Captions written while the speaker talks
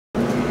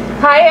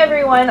Hi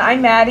everyone,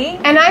 I'm Maddie.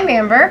 And I'm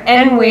Amber.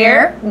 And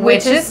we're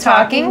Witches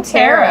Talking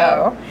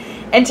Tarot.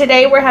 And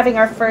today we're having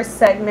our first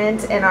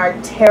segment in our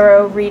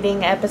tarot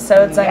reading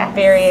episodes. Yes. I'm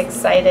very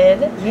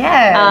excited.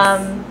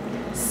 Yes.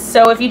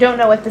 So if you don't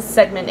know what this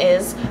segment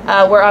is,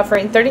 we're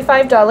offering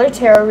 $35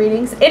 tarot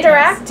readings,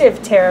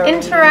 interactive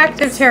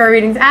tarot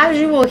readings, as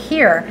you will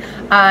hear.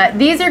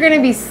 These are going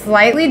to be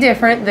slightly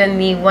different than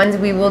the ones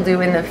we will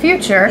do in the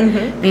future.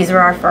 Mm-hmm. These are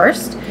our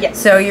first. Yes.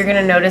 So you're going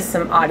to notice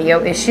some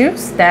audio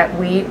issues that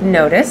we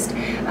noticed.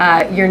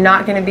 You're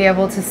not going to be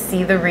able to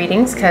see the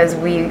readings because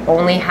we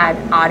only had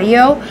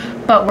audio,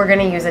 but we're going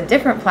to use a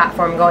different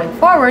platform going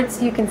forward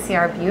so you can see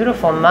our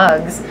beautiful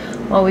mugs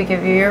while we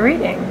give you your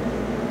reading.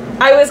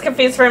 I was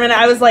confused for a minute.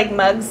 I was like,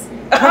 mugs?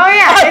 Oh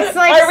yeah, it's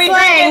like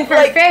slang for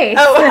like, face.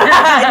 Oh,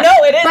 no,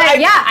 it is. But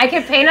yeah, I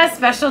could paint a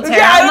special tarot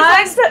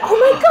mug. Oh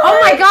my god! Oh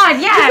my god!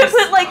 Yes. You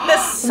could put like the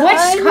sun.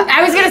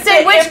 I was gonna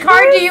say, which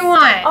card do you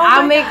want?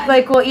 I'll make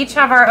like we'll each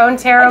have our own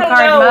tarot card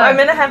mug. I'm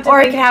gonna have to. Or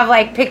I could have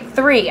like pick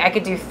 3. I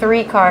could do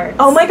 3 cards.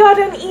 Oh my god!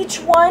 On each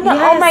one. Yes.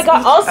 Oh my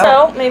god!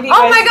 Also, maybe.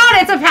 Oh my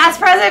god! It's a past,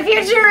 present,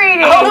 future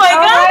reading. Oh my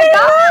god!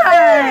 Oh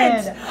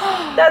my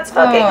god! That's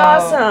fucking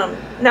awesome.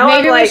 Now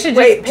maybe I'm like, we should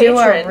just do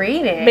a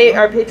reading.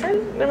 Our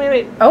patron?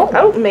 Maybe. Oh,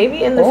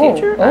 maybe in the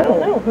future. I don't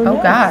know. Who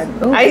knows? God!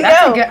 Ooh, I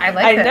that's know. A good, I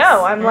like this. I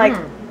know. I'm like.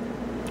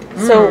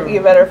 So you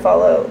better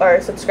follow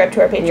or subscribe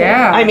to our Patreon.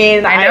 Yeah. I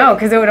mean, I know,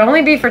 because it would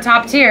only be for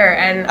top tier,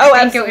 and I think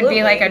absolutely. it would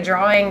be like a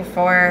drawing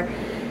for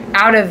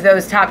out of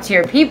those top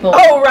tier people.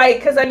 Oh right,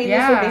 because I mean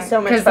this would be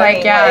so much fun.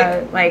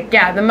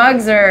 Because the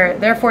mugs they're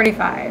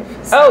 $45.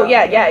 So, oh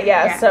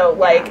yeah.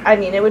 So I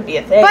mean it would be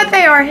a thing. But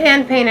they are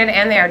hand painted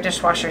and they are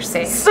dishwasher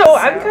safe. So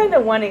I'm kind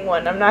of wanting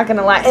one. I'm not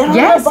gonna lie. And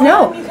yes, on the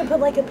bottom, you could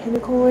put like a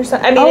pinnacle or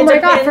something. I mean, oh my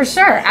god, for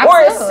sure,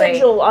 absolutely. Or a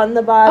sigil on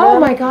the bottom. Oh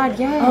my god,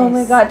 yes. Oh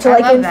my god, to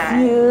like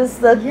infuse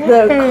the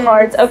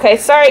cards. Okay,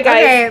 sorry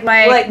guys. Okay,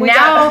 like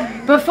now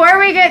before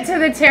we get to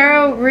the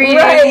tarot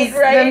readings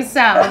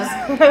themselves,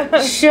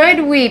 should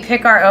we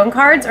pick our own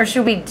cards or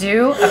should we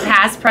do a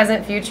past,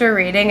 present, future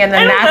reading and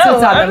then that's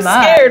what's on the mug?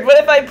 I'm scared. What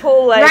if I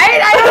pull like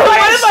I don't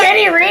want a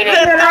shitty reading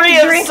that I'm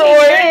drinking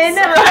in.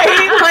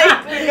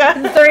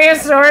 Right? Like 3 of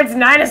Swords,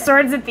 9 of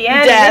Swords at the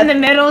end, and in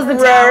the middle is the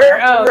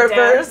tower.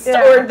 Reversed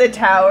or the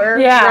tower.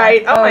 Yeah.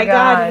 Right. Oh my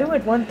god, who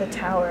would want the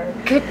tower?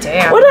 Good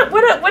damn.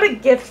 What a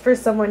gift for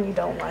someone you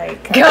don't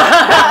like.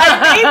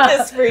 I made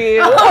this for you.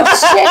 Oh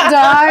shit,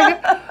 dog.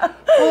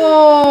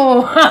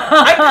 Oh.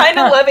 I'm kind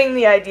of loving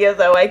the idea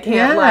though. I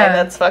can't lie.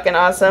 That's fucking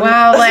awesome.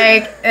 Wow,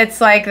 like it's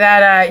like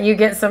that you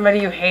get somebody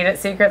you hate at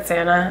Secret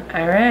Santa.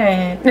 All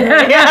right.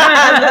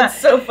 Yeah, that's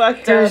so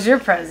fucked up. Here's your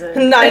present.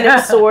 9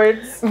 of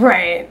Swords.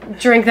 Right.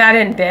 Drink that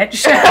in,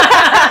 bitch.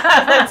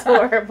 That's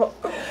horrible.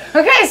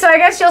 Okay, so I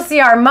guess you'll see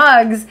our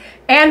mugs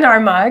and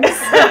our mugs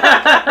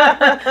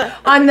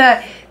on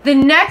the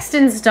next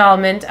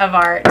installment of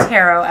our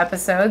tarot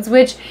episodes,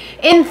 which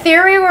in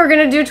theory we're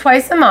going to do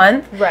twice a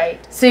month. Right.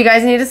 So you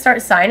guys need to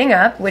start signing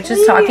up, which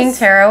is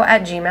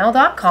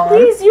talkingtarot@gmail.com.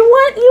 Please, you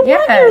want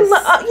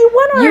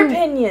our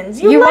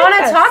opinions. You want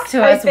to talk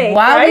to us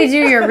while we do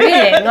your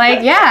reading.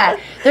 Like, yeah.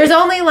 There's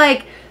only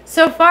like,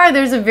 so far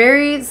there's a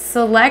very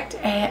select,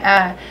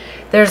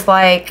 there's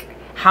like,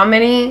 how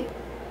many?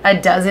 A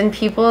dozen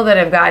people that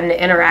have gotten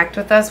to interact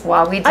with us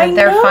while we did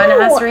their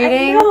fun-ass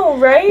reading. I know,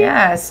 right?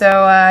 Yeah,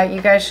 so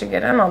you guys should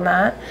get in on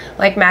that.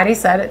 Like Maddie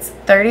said, it's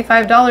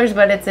 $35,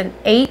 but it's an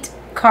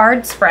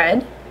 8-card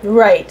spread.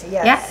 Right,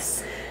 yes.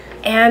 Yes.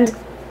 And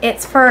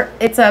it's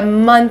a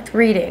month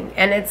reading,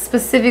 and it's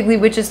specifically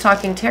Witches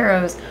Talking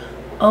Tarot's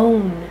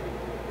own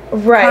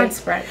card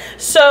spread.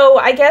 So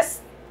I guess,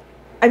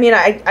 I mean,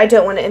 I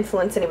don't want to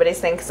influence anybody's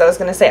thing because I was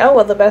going to say, oh,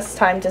 well, the best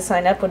time to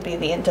sign up would be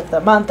the end of the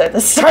month or the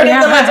start of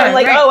the month. I'm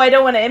like, I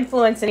don't want to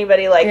influence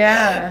anybody. Like,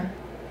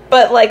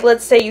 but like,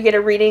 let's say you get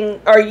a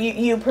reading, or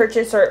you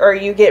purchase, or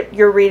you get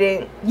your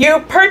reading, you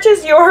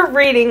purchase your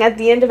reading at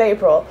the end of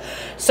April.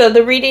 So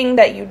the reading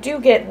that you do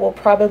get will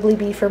probably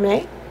be for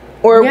May.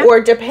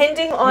 Or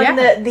depending on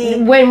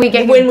the when we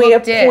appoint the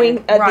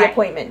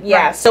appointment.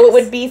 Yeah. Right. So it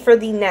would be for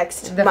the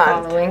next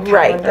month. Following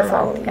the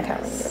following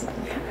calendar month.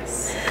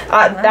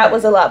 That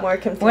was a lot more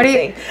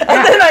confusing.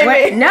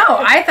 No,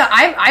 I thought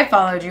I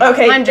followed you.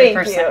 Okay, 100%.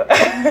 thank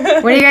you.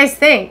 What do you guys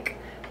think?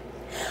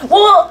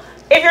 Well,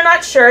 if you're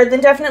not sure,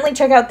 then definitely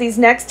check out these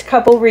next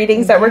couple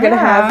readings that we're going to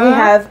have. We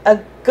have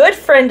a good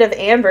friend of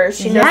Amber's.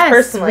 She knows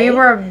personally. We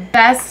were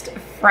best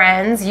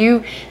friends.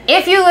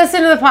 If you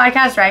listen to the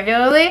podcast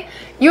regularly,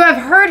 you have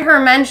heard her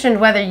mentioned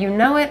whether you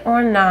know it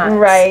or not.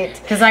 Right.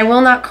 Because I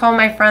will not call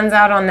my friends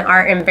out on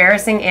our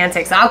embarrassing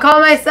antics. I'll call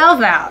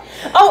myself out.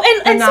 Oh,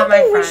 and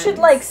something we should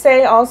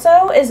say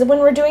also is when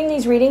we're doing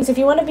these readings, if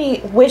you want to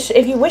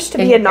if you wish to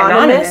be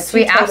anonymous,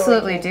 we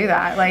absolutely do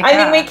that. Like,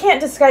 I mean, we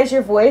can't disguise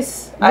your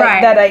voice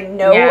that I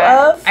know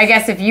of. I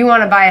guess if you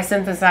want to buy a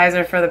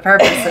synthesizer for the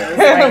purposes,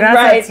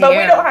 that's but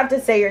we don't have to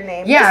say your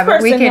name. Yeah,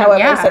 this person,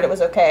 however, said it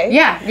was okay.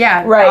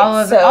 Yeah. Right.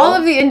 All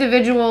of the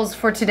individuals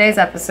for today's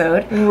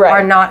episode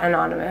are not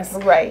anonymous.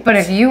 Right. But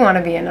if you want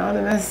to be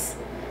anonymous,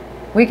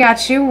 we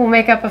got you. We'll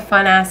make up a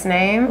fun ass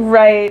name.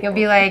 Right. You'll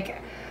be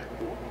like,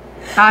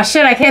 Oh,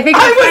 shit, I can't think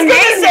of a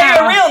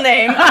real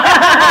name.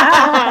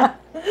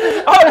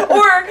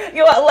 Or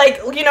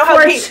you know how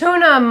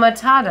Fortuna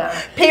Matata.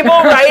 People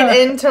write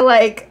into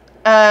like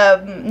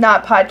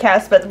not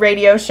podcasts but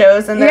radio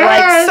shows, and they're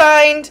like,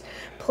 signed,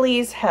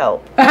 please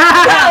help.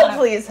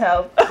 Please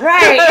help.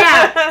 Right,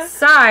 yeah.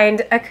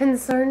 Signed, a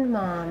concerned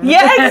mom.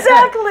 Yeah,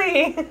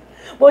 exactly.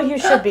 Well, you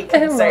should be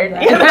concerned.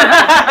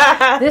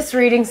 This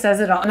reading says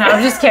it all. No,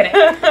 I'm just kidding.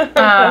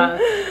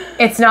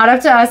 It's not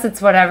up to us.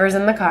 It's whatever's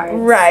in the cards.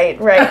 Right.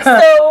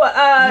 So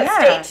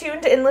stay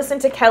tuned and listen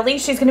to Kelly.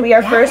 She's going to be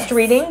our first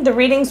reading. The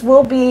readings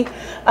will be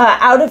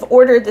out of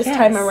order this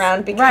time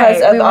around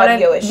because of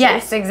audio issues.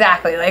 Yes,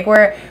 exactly. Like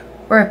we're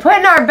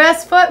putting our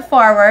best foot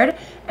forward.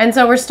 And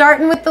so we're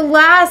starting with the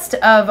last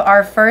of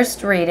our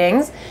first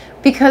readings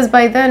because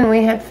by then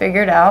we had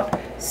figured out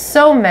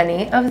so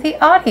many of the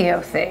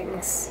audio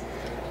things.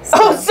 So,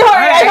 oh,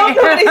 sorry. I hope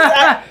nobody's...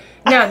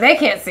 No, they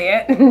can't see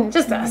it.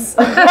 Just us.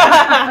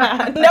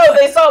 No,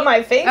 they saw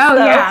my face, though.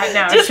 Yeah,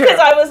 no, just because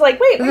I was like,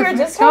 wait, we were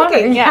just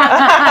talking. Yeah.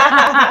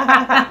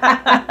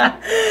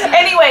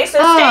 Anyway, so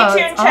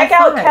stay tuned. Check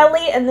out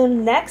Kelly, and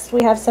then next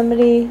we have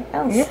somebody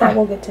else that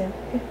we'll get to.